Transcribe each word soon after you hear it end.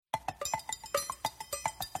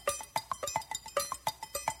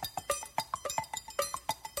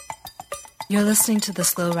You're listening to the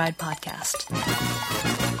Slow Ride Podcast.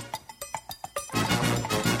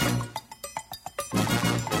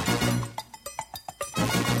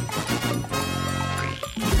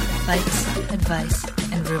 Bikes, advice,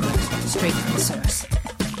 and rumors straight from the source.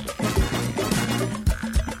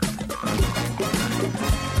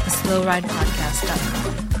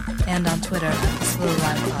 TheSlowRidePodcast.com and on Twitter at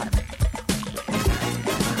TheSlowRidePod.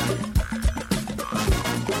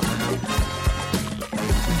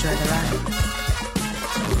 Enjoy the ride.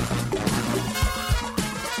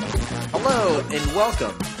 Hello and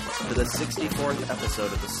welcome to the 64th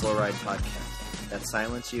episode of the Slow Ride Podcast. That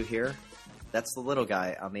silence you hear, that's the little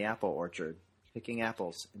guy on the apple orchard, picking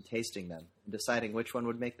apples and tasting them and deciding which one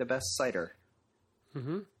would make the best cider.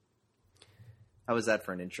 Mm-hmm. How was that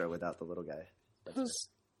for an intro without the little guy?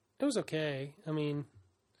 It was okay. I mean,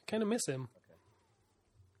 I kind of miss him. Okay.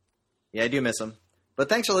 Yeah, I do miss him. But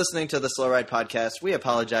thanks for listening to the Slow Ride Podcast. We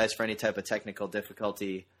apologize for any type of technical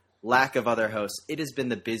difficulty, lack of other hosts. It has been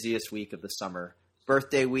the busiest week of the summer.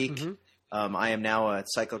 Birthday week. Mm-hmm. I am now a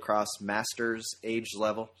cyclocross masters age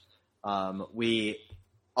level. We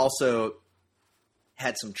also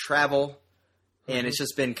had some travel, and it's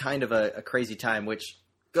just been kind of a crazy time, which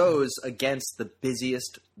goes against the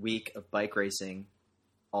busiest week of bike racing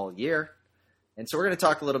all year. And so we're going to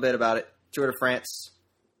talk a little bit about it. Tour de France.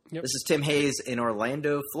 Yep. This is Tim Hayes in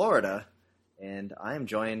Orlando, Florida, and I am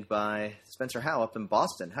joined by Spencer Howe up in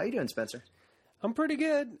Boston. How you doing, Spencer? I'm pretty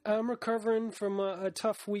good. I'm recovering from a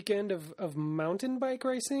tough weekend of mountain bike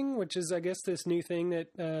racing, which is, I guess, this new thing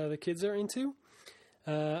that the kids are into.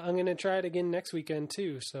 I'm going to try it again next weekend,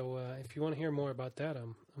 too. So if you want to hear more about that,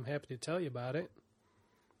 I'm happy to tell you about it.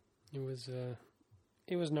 It was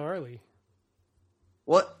gnarly.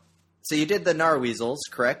 What? So you did the Gnar Weasels,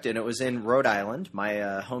 correct? And it was in Rhode Island,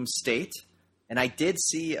 my home state. And I did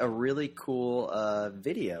see a really cool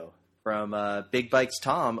video from Big Bikes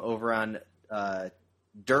Tom over on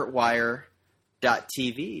dirtwire.tv,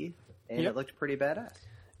 and It looked pretty badass.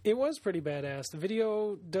 It was pretty badass. The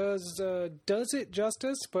video does it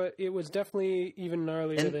justice, but it was definitely even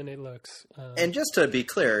gnarlier than it looks. And just to be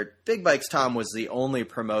clear, Big Bikes Tom was the only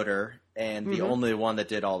promoter and the only one that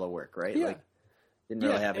did all the work, right? Yeah. Didn't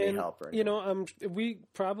really have any help, right? You know, we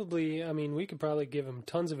could probably give him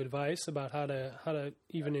tons of advice about how to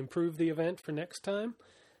even improve the event for next time.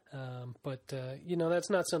 But that's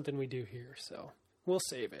not something we do here, so we'll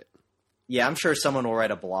save it. Yeah, I'm sure someone will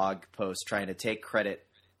write a blog post trying to take credit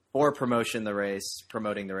for promoting the race.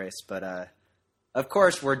 But, of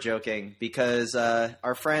course, we're joking because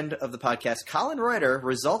our friend of the podcast, Colin Reuter,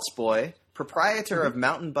 Results Boy, proprietor of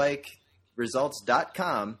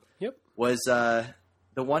mountainbikeresults.com, was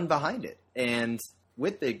the one behind it, and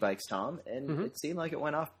with Big Bikes Tom, and it seemed like it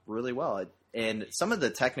went off really well. And some of the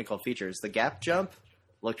technical features, the gap jump,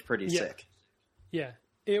 looked pretty sick. Yeah,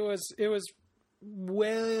 it was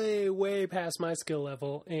way, way past my skill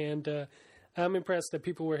level, and I'm impressed that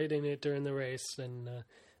people were hitting it during the race, and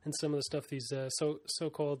some of the stuff these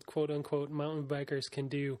so-called quote-unquote mountain bikers can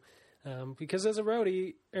do. Because as a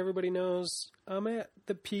roadie, everybody knows I'm at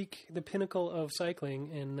the peak, the pinnacle of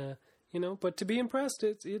cycling, and but to be impressed,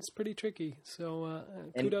 it's pretty tricky. So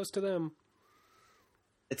kudos to them.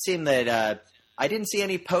 It seemed that I didn't see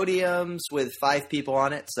any podiums with 5 people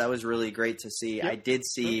on it, so that was really great to see. Yep. I did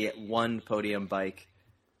see one podium bike,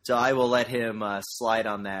 so I will let him slide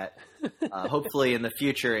on that. Hopefully in the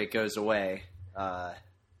future it goes away.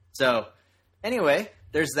 So anyway,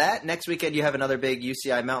 there's that. Next weekend you have another big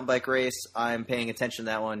UCI mountain bike race. I'm paying attention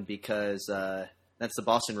to that one because that's the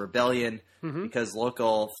Boston Rebellion, because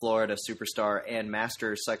local Florida superstar and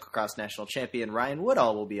Masters cyclocross national champion Ryan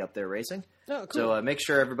Woodall will be up there racing. Oh, cool. So make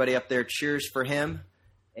sure everybody up there cheers for him.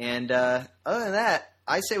 And other than that,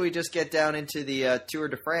 I say we just get down into the Tour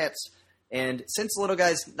de France. And since the little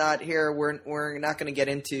guy's not here, we're not going to get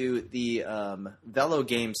into the Velo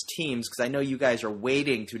Games teams, because I know you guys are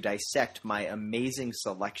waiting to dissect my amazing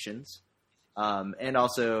selections, and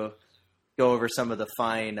also go over some of the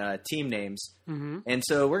fine team names. And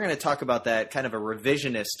so we're going to talk about that, kind of a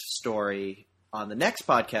revisionist story, on the next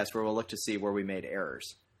podcast, where we'll look to see where we made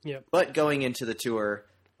errors. Yep. But going into the Tour,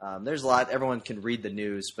 there's a lot. Everyone can read the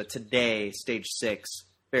news. But today, stage 6,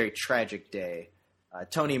 very tragic day.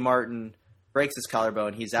 Tony Martin breaks his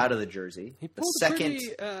collarbone. He's out of the jersey. He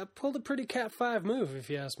pulled a pretty Cat 5 move, if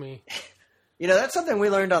you ask me. That's something we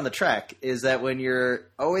learned on the track, is that when you're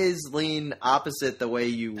always lean opposite the way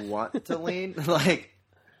you want to lean, like,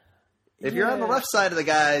 if you're on the left side of the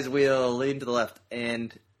guy's wheel, lean to the left.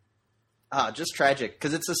 And just tragic,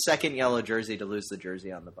 because it's a second yellow jersey to lose the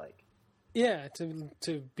jersey on the bike. Yeah,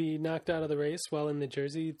 to be knocked out of the race while in the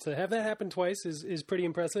jersey, to have that happen twice is pretty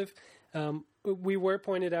impressive. We were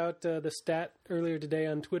pointed out the stat earlier today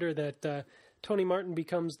on Twitter that Tony Martin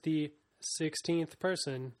becomes the 16th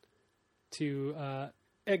person to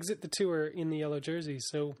exit the tour in the yellow jersey.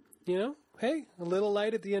 So, hey, a little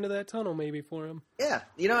light at the end of that tunnel maybe for him. Yeah,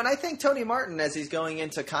 and I think Tony Martin, as he's going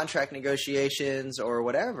into contract negotiations or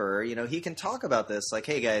whatever, he can talk about this. Like,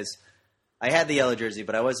 hey, guys, I had the yellow jersey,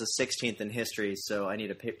 but I was the 16th in history, so I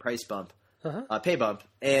need a pay bump.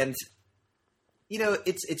 And,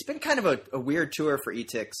 it's been kind of a weird tour for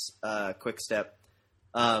E-Tix Quick Step.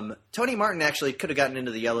 Tony Martin actually could have gotten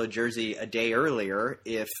into the yellow jersey a day earlier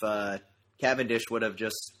if Cavendish would have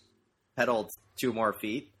just pedaled 2 more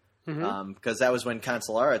feet. Because that was when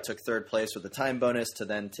Cancellara took 3rd place with a time bonus to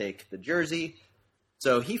then take the jersey.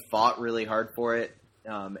 So he fought really hard for it.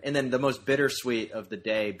 And then the most bittersweet of the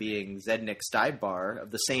day being Zdeněk Stybar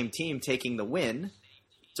of the same team taking the win.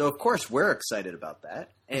 So, of course, we're excited about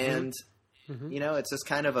that. And, it's just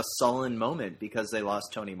kind of a sullen moment because they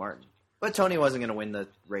lost Tony Martin. But Tony wasn't going to win the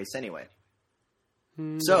race anyway.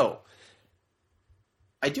 So,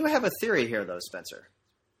 I do have a theory here, though, Spencer.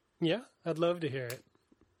 Yeah, I'd love to hear it.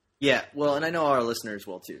 Yeah, well, and I know our listeners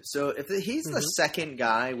will too. So if he's the second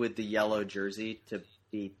guy with the yellow jersey to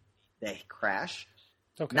beat the crash,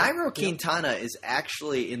 Nairo Quintana is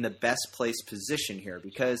actually in the best place position here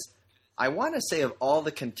because I want to say of all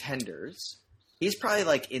the contenders, he's probably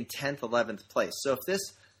like in 10th, 11th place. So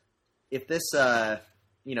if this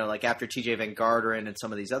like after TJ Van Garderen and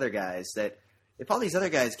some of these other guys, that if all these other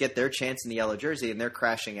guys get their chance in the yellow jersey and they're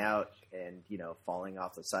crashing out and, falling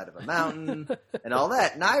off the side of a mountain and all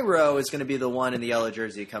that, Nairo is going to be the one in the yellow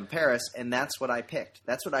jersey come Paris, and that's what I picked.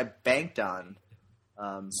 That's what I banked on.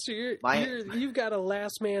 So you've got a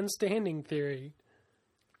last man standing theory.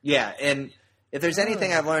 Yeah, and if there's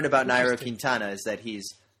anything I've learned about Nairo Quintana is that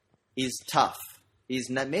he's tough. He's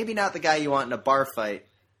maybe not the guy you want in a bar fight,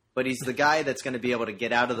 but he's the guy that's going to be able to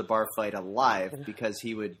get out of the bar fight alive because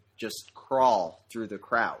he would just crawl through the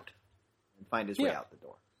crowd and find his way out the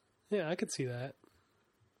door. Yeah, I could see that.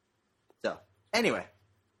 So, anyway,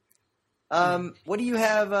 what do you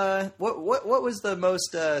have? What was the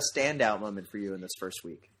most standout moment for you in this first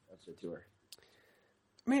week of the tour?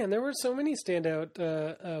 Man, there were so many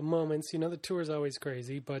standout moments. The tour is always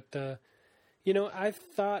crazy, but I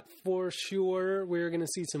thought for sure we were going to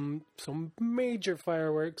see some major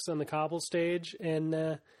fireworks on the cobble stage, and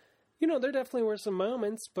there definitely were some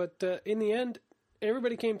moments, but in the end,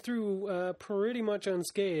 everybody came through pretty much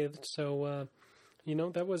unscathed. So,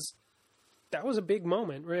 that was a big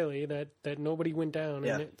moment, really, that nobody went down.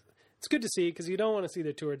 Yeah. And it's good to see because you don't want to see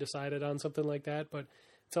the tour decided on something like that. But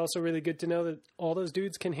it's also really good to know that all those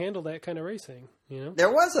dudes can handle that kind of racing.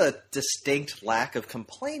 There was a distinct lack of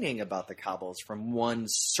complaining about the cobbles from one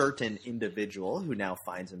certain individual who now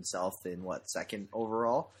finds himself in second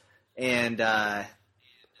overall, and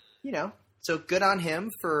So good on him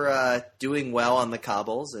for doing well on the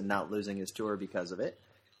cobbles and not losing his tour because of it.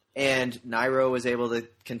 And Nairo was able to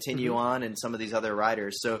continue on, and some of these other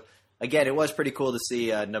riders. So, again, it was pretty cool to see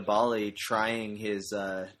Nibali trying his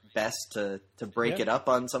best to break it up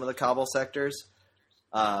on some of the cobble sectors.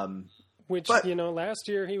 Last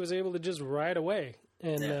year he was able to just ride away.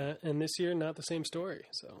 And this year, not the same story.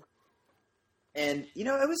 So, and,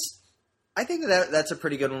 I think that's a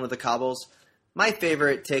pretty good one with the cobbles. My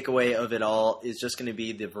favorite takeaway of it all is just going to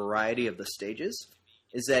be the variety of the stages.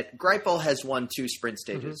 Is that Greipel has won 2 sprint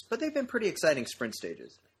stages, but they've been pretty exciting sprint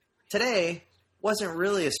stages. Today wasn't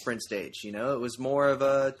really a sprint stage, it was more of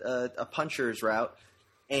a puncher's route.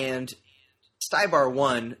 And Stybar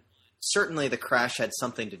won. Certainly the crash had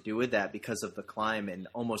something to do with that because of the climb, and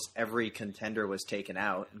almost every contender was taken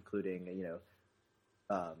out, including,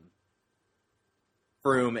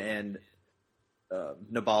 Froome and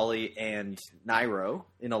Nibali and Nairo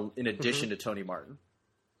in addition to Tony Martin.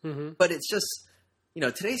 But it's just,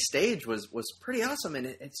 today's stage was pretty awesome, and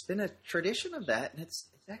it's been a tradition of that, and it's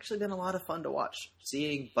actually been a lot of fun to watch,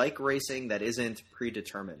 seeing bike racing that isn't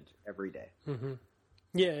predetermined every day.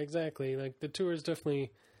 Yeah, exactly. Like, the tour's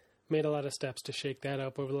definitely made a lot of steps to shake that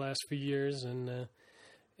up over the last few years, and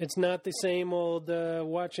it's not the same old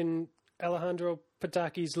watching Alejandro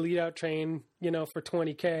Pataki's lead-out train, for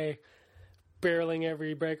 20K, barreling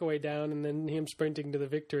every breakaway down, and then him sprinting to the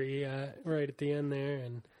victory right at the end there.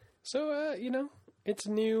 And so, it's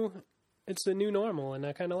new. It's the new normal, and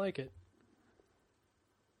I kind of like it.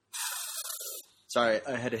 Sorry,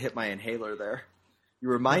 I had to hit my inhaler there. You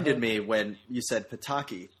reminded me when you said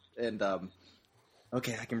Pataki, and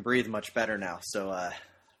okay, I can breathe much better now. So, I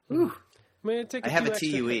have a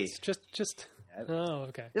TUE. Oh,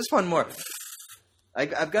 okay. Just one more.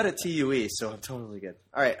 I've got a TUE, so I'm totally good.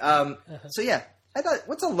 All right. So yeah,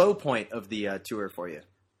 what's a low point of the tour for you?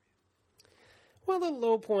 Well, the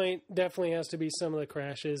low point definitely has to be some of the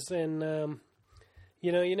crashes, and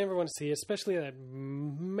you never want to see, especially that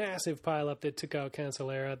massive pileup that took out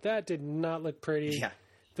Cancellara. That did not look pretty. Yeah.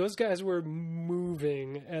 Those guys were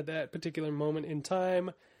moving at that particular moment in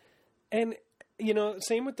time, and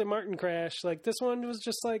same with the Martin crash. Like this one was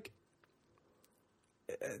just like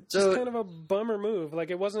just kind of a bummer move. Like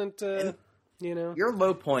it wasn't, Your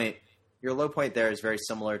low point there is very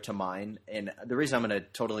similar to mine, and the reason I'm going to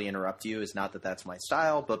totally interrupt you is not that that's my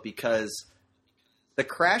style, but because the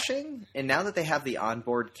crashing, and now that they have the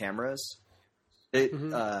onboard cameras,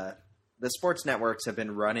 the sports networks have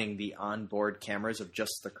been running the onboard cameras of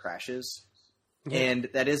just the crashes, and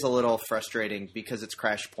that is a little frustrating because it's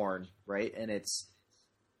crash porn, right? And it's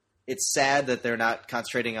sad that they're not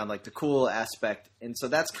concentrating on like the cool aspect. And so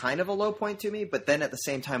that's kind of a low point to me. But then at the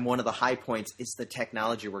same time, one of the high points is the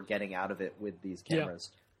technology we're getting out of it with these cameras.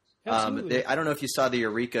 Yeah, absolutely. I don't know if you saw the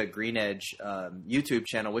Eureka Green Edge YouTube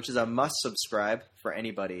channel, which is a must subscribe for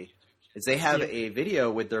anybody, is they have a video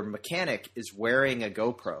with their mechanic is wearing a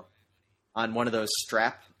GoPro on one of those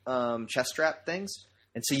chest strap things.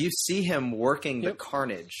 And so you see him working the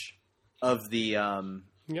carnage of the,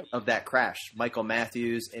 of that crash, Michael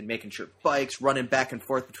Matthews, and making sure bikes running back and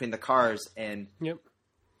forth between the cars, and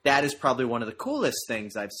that is probably one of the coolest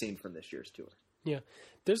things I've seen from this year's tour. Yeah,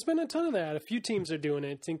 there's been a ton of that. A few teams are doing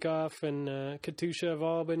it. Tinkoff and Katusha have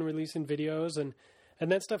all been releasing videos, and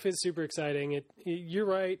that stuff is super exciting. You're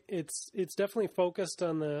right. It's definitely focused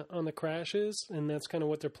on the crashes, and that's kind of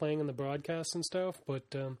what they're playing in the broadcasts and stuff.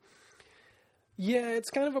 But yeah, it's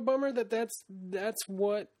kind of a bummer that's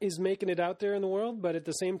what is making it out there in the world, but at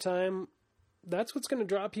the same time, that's what's going to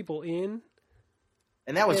draw people in.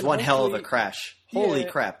 And that was one hell of a crash. Holy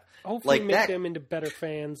crap. Hopefully make them into better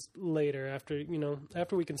fans later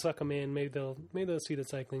after we can suck them in. Maybe they'll see that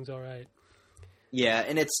cycling's all right. Yeah,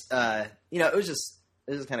 and it's it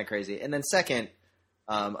was kind of crazy. And then second,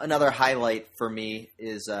 another highlight for me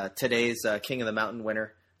is today's King of the Mountain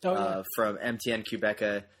winner. From MTN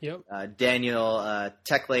Quebeca, Daniel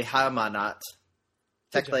Tekle Haimanot.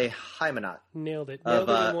 Nailed it. Nailed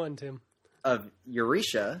it in one, Tim. Of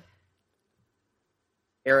Eurasia,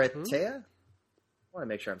 Eritrea? I want to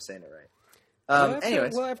make sure I'm saying it right.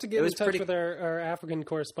 We'll have to get in touch with our African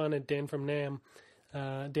correspondent, Dan from NAM,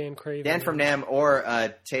 Dan Craven. Dan from NAM or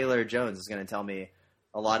Taylor Jones is going to tell me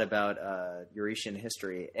a lot about Eurasian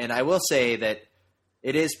history. And I will say that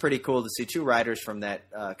it is pretty cool to see two riders from that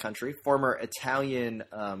country, former Italian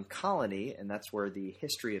colony, and that's where the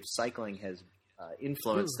history of cycling has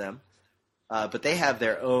influenced them. But they have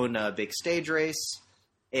their own big stage race,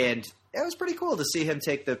 and it was pretty cool to see him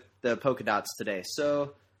take the polka dots today.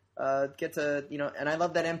 So get to, and I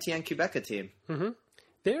love that MTN Quebeca team. Mm-hmm.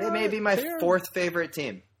 They may be my fourth favorite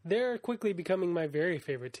team. They're quickly becoming my very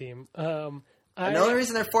favorite team. And the only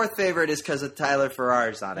reason they're fourth favorite is because of Tyler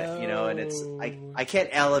Farrar's on it, and it's I can't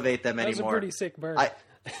elevate them anymore. That was a pretty sick burn.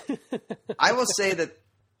 I will say that,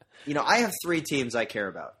 I have three teams I care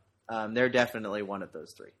about. They're definitely one of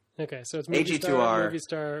those three. Okay, so it's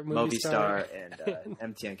AG2R, Movistar,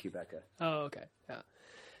 and MTN Quebeca. Oh, okay. Yeah.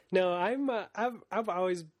 No, I've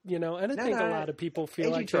always, and I think a lot of people feel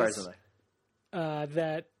like this,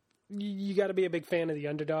 that you got to be a big fan of the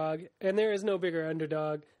underdog, and there is no bigger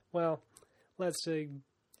underdog. Well, let's say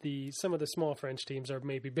some of the small French teams are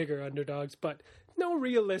maybe bigger underdogs, but no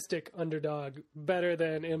realistic underdog better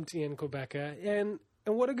than MTN Quebeca. And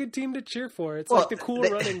what a good team to cheer for. It's like the Cool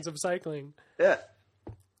Runnings of cycling. Yeah.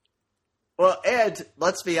 Well, and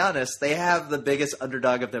let's be honest, they have the biggest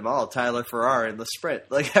underdog of them all, Tyler Farrar, in the sprint.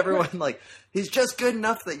 Like, everyone, he's just good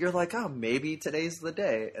enough that you're like, oh, maybe today's the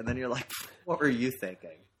day. And then you're like, what were you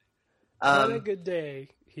thinking? On a good day,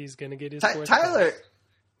 he's going to get his fourth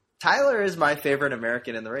Tyler is my favorite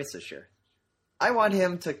American in the race this year. I want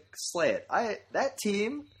him to slay it. That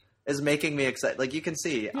team is making me excited. Like, you can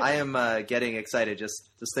see, I am getting excited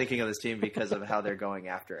just thinking of this team because of how they're going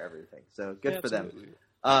after everything. So good for them.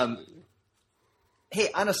 Hey,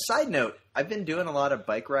 on a side note, I've been doing a lot of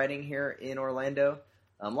bike riding here in Orlando.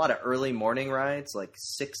 A lot of early morning rides, like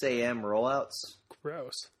 6 a.m. rollouts.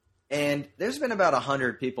 Gross. And there's been about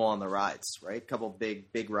 100 people on the rides, right? A couple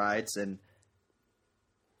big rides, and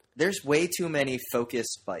there's way too many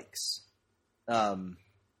Focus bikes. Okay.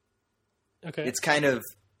 It's kind of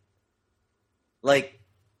like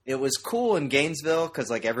it was cool in Gainesville because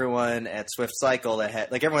everyone at Swift Cycle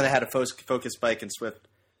everyone that had a Focus bike in Swift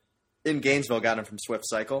in Gainesville got them from Swift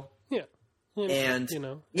Cycle. Yeah, and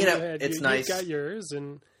it's nice. You got yours,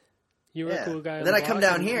 and you were a cool guy. And then I come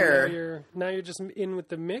down here. Now you're just in with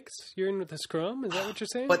the mix. You're in with the scrum. Is that what you're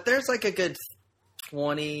saying? But there's a good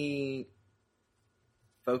 20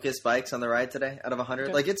 Focus bikes on the ride today out of 100.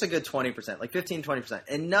 Okay. Like, it's a good 20%, like 15, 20%.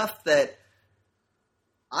 Enough that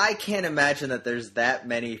I can't imagine that there's that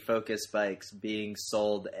many Focus bikes being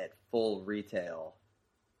sold at full retail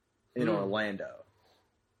in Orlando.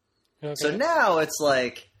 Okay. So now it's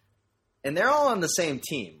like, and they're all on the same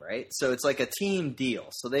team, right? So it's like a team deal.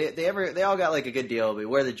 So they all got like a good deal. We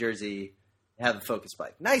wear the jersey, have a Focus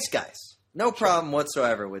bike. Nice guys. No problem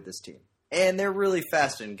whatsoever with this team. And they're really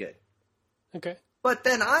fast and good. Okay. But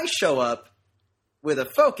then I show up with a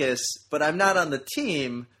Focus, but I'm not on the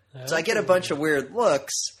team, so I get a bunch of weird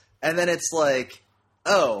looks, and then it's like,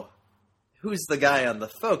 oh, who's the guy on the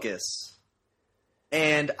Focus?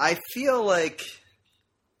 And I feel like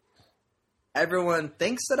everyone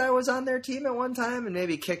thinks that I was on their team at one time and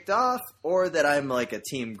maybe kicked off, or that I'm like a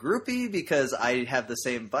team groupie because I have the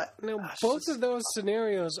same butt. Now, both of those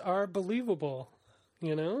scenarios are believable,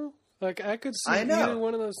 you know? Like, I could see either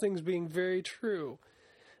one of those things being very true.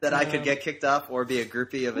 That I could get kicked off or be a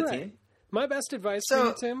groupie of a right. team? My best advice for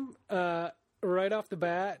you, Tim, right off the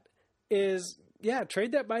bat, is,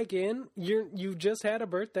 trade that bike in. You just had a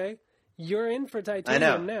birthday. You're in for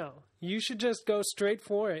titanium now. You should just go straight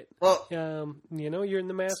for it. Well, you're in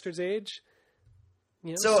the master's age.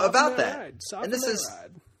 You know, so about that, and this is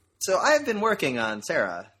so I've been working on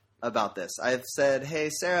Sarah about this. I've said, hey,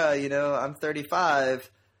 Sarah, I'm 35,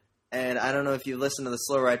 and I don't know if you listen to the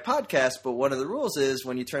Slow Ride podcast, but one of the rules is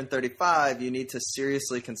when you turn 35, you need to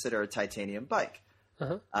seriously consider a titanium bike.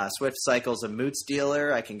 Uh-huh. Swift Cycle's a Moots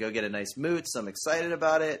dealer. I can go get a nice Moots. I'm excited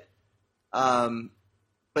about it.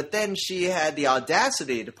 But then she had the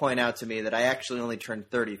audacity to point out to me that I actually only turned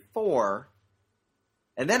 34.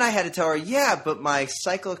 And then I had to tell her, but my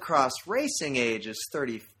cyclocross racing age is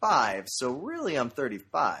 35. So really I'm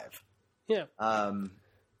 35. Yeah. I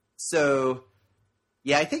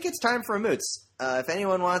think it's time for a Moots. If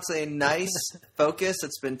anyone wants a nice Focus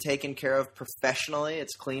that's been taken care of professionally,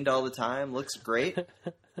 it's cleaned all the time, looks great.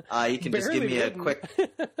 You can just give me a quick...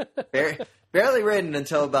 Barely ridden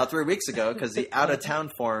until about 3 weeks ago because the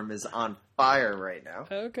out-of-town form is on fire right now.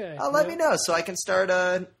 Okay. Let me know so I can start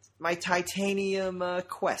my titanium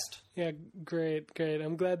quest. Yeah, great.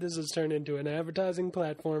 I'm glad this has turned into an advertising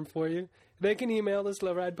platform for you. They can email the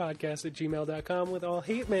slowridepodcast@gmail.com with all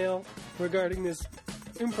hate mail regarding this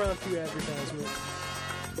impromptu advertisement.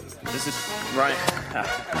 This is Ryan.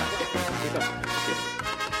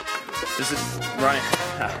 This is Ryan.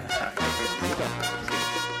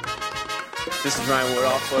 This is Ryan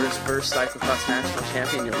Woodall, Florida's first cyclocross national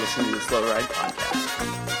champion. You're listening to the Slow Ride Podcast.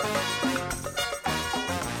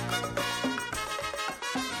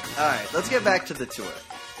 All right, let's get back to the tour.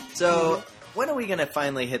 So, when are we going to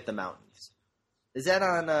finally hit the mountains? Is that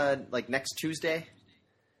on next Tuesday?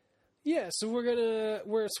 Yeah, so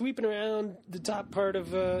we're sweeping around the top part of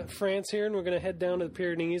France here, and we're gonna head down to the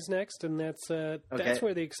Pyrenees next, and that's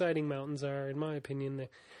where the exciting mountains are, in my opinion.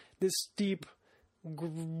 This steep,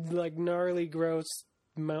 gnarly, gross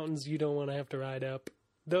mountains you don't want to have to ride up.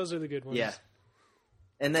 Those are the good ones. Yeah,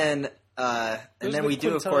 and then we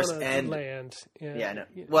do, of course, end land. Yeah, no.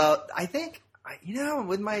 Well, I think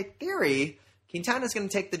with my theory, Quintana's going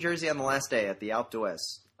to take the jersey on the last day at the Alpe d'Huez,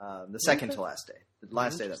 the second to last day, the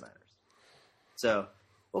last day that matters. So,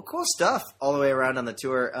 cool stuff all the way around on the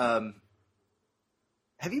tour.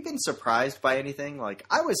 Have you been surprised by anything? Like,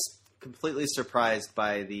 I was completely surprised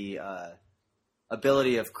by the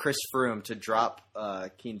ability of Chris Froome to drop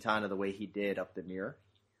Quintana the way he did up the mirror.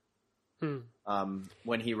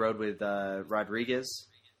 When he rode with Rodriguez.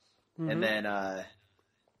 Mm-hmm. And then,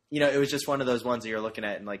 it was just one of those ones that you're looking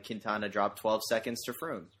at, and like Quintana dropped 12 seconds to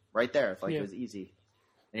Froome right there. It was easy.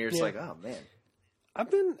 And you're just like, oh man.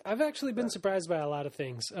 I've actually been surprised by a lot of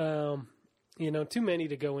things. Too many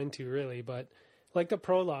to go into really, but like the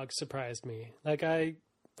prologue surprised me. Like I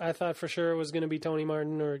thought for sure it was going to be Tony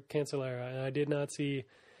Martin or Cancellara, and I did not see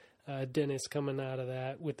Dennis coming out of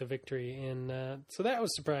that with the victory. And so that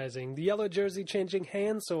was surprising. The yellow jersey changing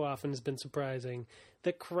hands so often has been surprising.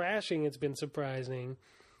 The crashing has been surprising.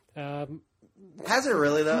 Has it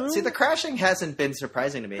really though? See, the crashing hasn't been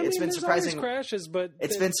surprising to me. It's been surprising crashes, but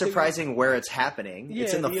it's been surprising where it's happening. Yeah,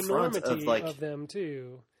 it's in the front of them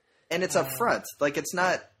too, and it's up front. Like it's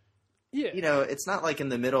not, it's not like in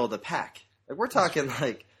the middle of the pack. Like we're talking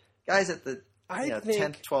like guys at the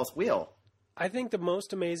 10th, 12th wheel. I think the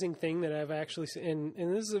most amazing thing that I've actually seen,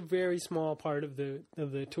 and this is a very small part of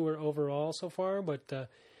the tour overall so far, but the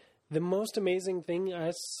most amazing thing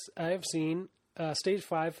I've seen. Stage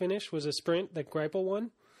 5 finish was a sprint that Greipel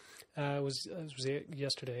won. It was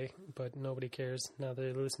yesterday, but nobody cares now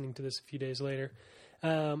they're listening to this a few days later.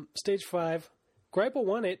 Stage 5, Greipel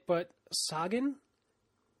won it, but Sagan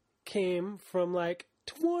came from like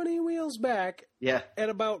 20 wheels back at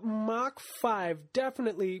about Mach 5,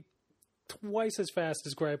 definitely twice as fast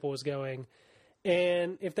as Greipel was going.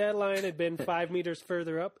 And if that line had been 5 meters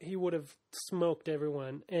further up, he would have smoked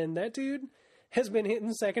everyone. And that dude has been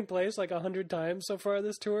hitting second place like 100 times so far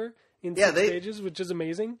this tour in six stages, which is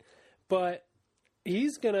amazing. But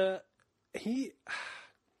he's recently.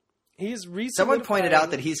 Someone pointed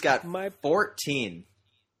out that he's got 14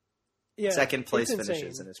 second place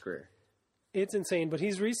finishes in his career. It's insane, but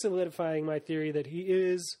he's re-solidifying my theory that he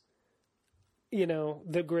is,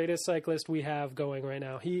 the greatest cyclist we have going right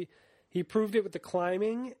now. He proved it with the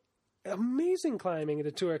climbing, amazing climbing at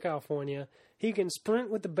the Tour of California. He can sprint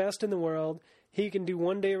with the best in the world. He can do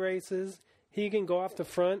one-day races. He can go off the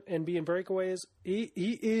front and be in breakaways. He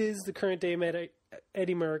is the current day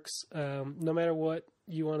Eddie Merckx, no matter what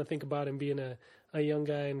you want to think about him being a young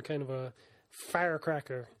guy and kind of a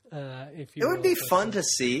firecracker. It would be fun to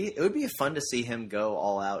see. It would be fun to see him go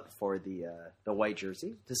all out for the white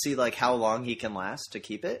jersey, to see like how long he can last to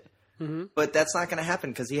keep it. Mm-hmm. But that's not going to happen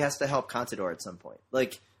because he has to help Contador at some point.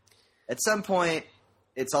 Like at some point,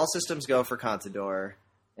 it's all systems go for Contador,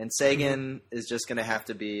 and Sagan is just going to have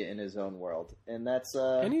to be in his own world, and that's.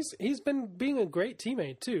 And he's been being a great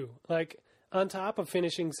teammate too. Like on top of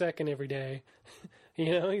finishing second every day,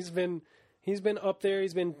 he's been up there.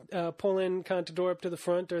 He's been pulling Contador up to the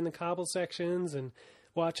front during the cobble sections and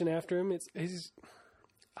watching after him.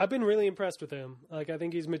 I've been really impressed with him. Like I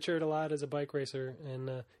think he's matured a lot as a bike racer,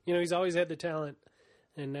 and he's always had the talent,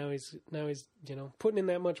 and now he's putting in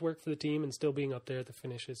that much work for the team and still being up there at the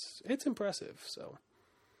finish. It's impressive. So,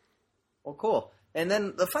 well, cool. And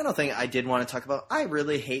then the final thing I did want to talk about. I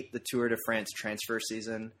really hate the Tour de France transfer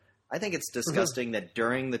season. I think it's disgusting that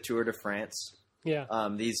during the Tour de France.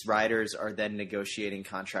 These riders are then negotiating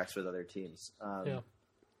contracts with other teams.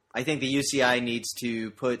 I think the UCI needs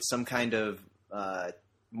to put some kind of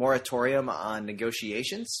moratorium on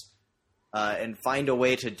negotiations and find a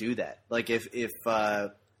way to do that. Like if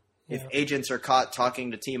agents are caught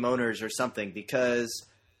talking to team owners or something, because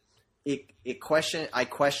I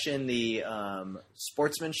question the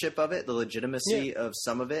sportsmanship of it, the legitimacy of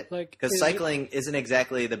some of it, because cycling isn't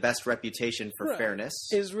exactly the best reputation for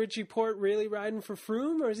fairness. Is Richie Porte really riding for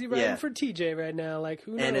Froome, or is he riding for TJ right now? Like,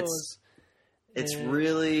 who knows? And it's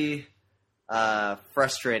really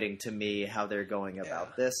frustrating to me how they're going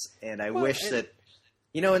about this, and I wish that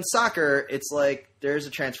in soccer it's like there's a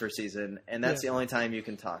transfer season, and that's the only time you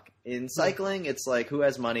can talk. In cycling, it's like who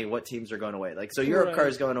has money, what teams are going away. Like so, Europe car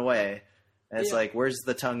is going away, and it's like where's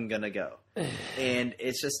the tongue gonna go? And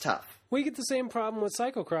it's just tough. We get the same problem with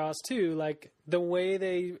cyclocross too. Like the way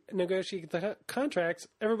they negotiate the contracts,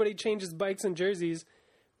 everybody changes bikes and jerseys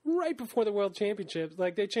right before the World Championships.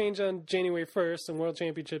 Like they change on January 1st and World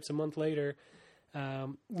Championships a month later.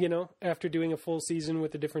 After doing a full season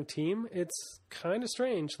with a different team, it's kind of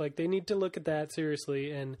strange. Like they need to look at that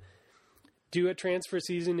seriously and do a transfer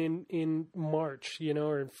season in March,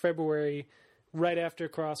 or in February, right after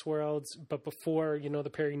Cross Worlds, but before, the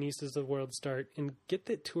Paris-Nices of the world start, and get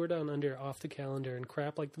the Tour Down Under off the calendar and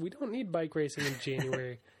crap. Like we don't need bike racing in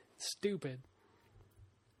January. It's stupid.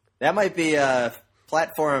 That might be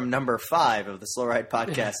platform number 5 of the Slow Ride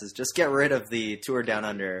podcast is just get rid of the Tour Down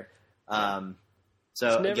Under.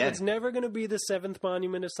 It's never going to be the 7th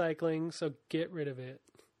monument of cycling, so get rid of it.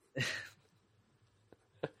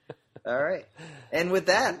 All right. And with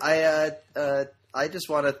that, I just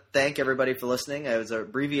want to thank everybody for listening. It was an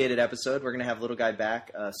abbreviated episode. We're going to have Little Guy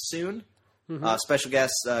back soon. Mm-hmm. Special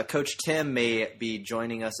guest Coach Tim may be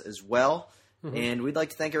joining us as well. Mm-hmm. And we'd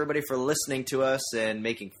like to thank everybody for listening to us and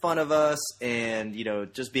making fun of us and,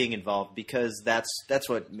 just being involved, because that's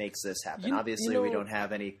what makes this happen. Obviously, we don't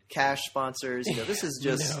have any cash sponsors. This is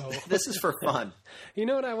just this is for fun. You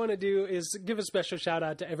know what I want to do is give a special shout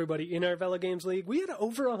out to everybody in our Vela Games League. We had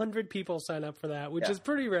over 100 people sign up for that, which is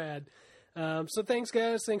pretty rad. So thanks,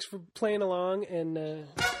 guys. Thanks for playing along. And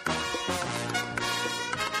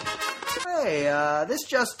hey, this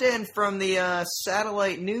just in from the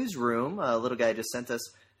satellite newsroom. Little Guy just sent us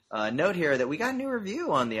a note here that we got a new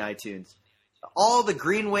review on the iTunes. All the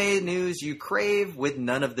Greenway news you crave with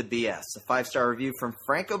none of the BS. A 5-star review from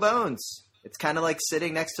Franco Bones. It's kind of like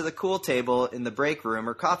sitting next to the cool table in the break room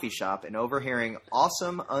or coffee shop and overhearing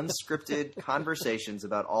awesome, unscripted conversations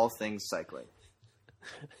about all things cycling.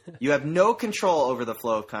 You have no control over the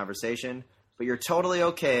flow of conversation, but you're totally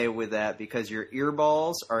okay with that because your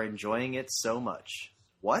earballs are enjoying it so much.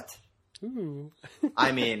 What? Ooh.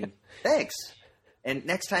 I mean, thanks. And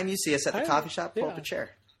next time you see us at the coffee shop, pull up a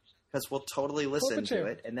chair. Because we'll totally listen to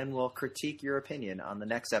it, and then we'll critique your opinion on the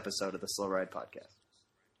next episode of the Slow Ride podcast.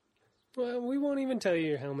 Well, we won't even tell you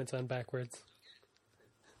your helmet's on backwards.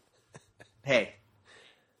 Hey,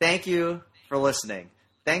 thank you for listening.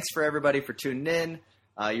 Thanks for everybody for tuning in.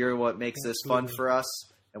 You're what makes this fun for us,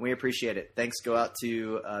 and we appreciate it. Thanks go out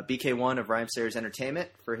to BK1 of Rhymesayers Entertainment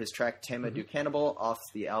for his track Tema Du Cannibal off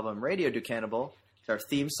the album Radio Du Cannibal. It's our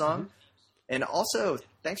theme song. And also,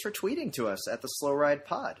 thanks for tweeting to us at the Slow Ride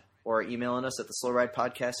Pod or emailing us at the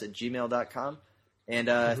slowridepodcast@gmail.com.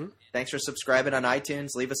 And thanks for subscribing on iTunes.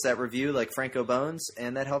 Leave us that review like Franco Bones,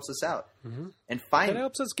 and that helps us out. And that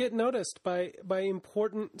helps us get noticed by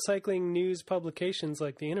important cycling news publications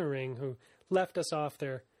like the Inner Ring, who left us off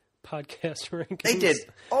their podcast rankings. They did.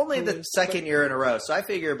 Only the second year in a row. So I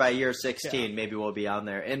figure by year 16, maybe we'll be on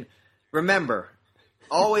there. And remember,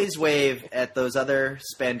 always wave at those other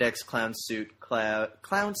spandex clown suit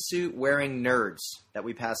wearing nerds that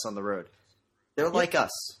we pass on the road. They're like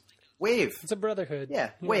us. Wave. It's a brotherhood. Yeah,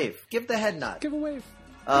 wave. Give the head nod. Give a wave.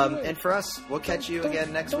 And for us, we'll catch you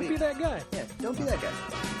again next week. Don't be that guy. Yeah, don't be that guy.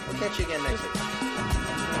 We'll catch you again next week.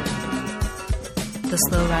 The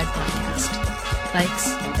Slow Ride Podcast. Bikes,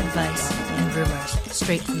 advice, and rumors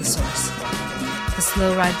straight from the source.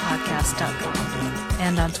 TheSlowRidePodcast.com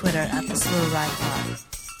and on Twitter at The Slow Ride Pod.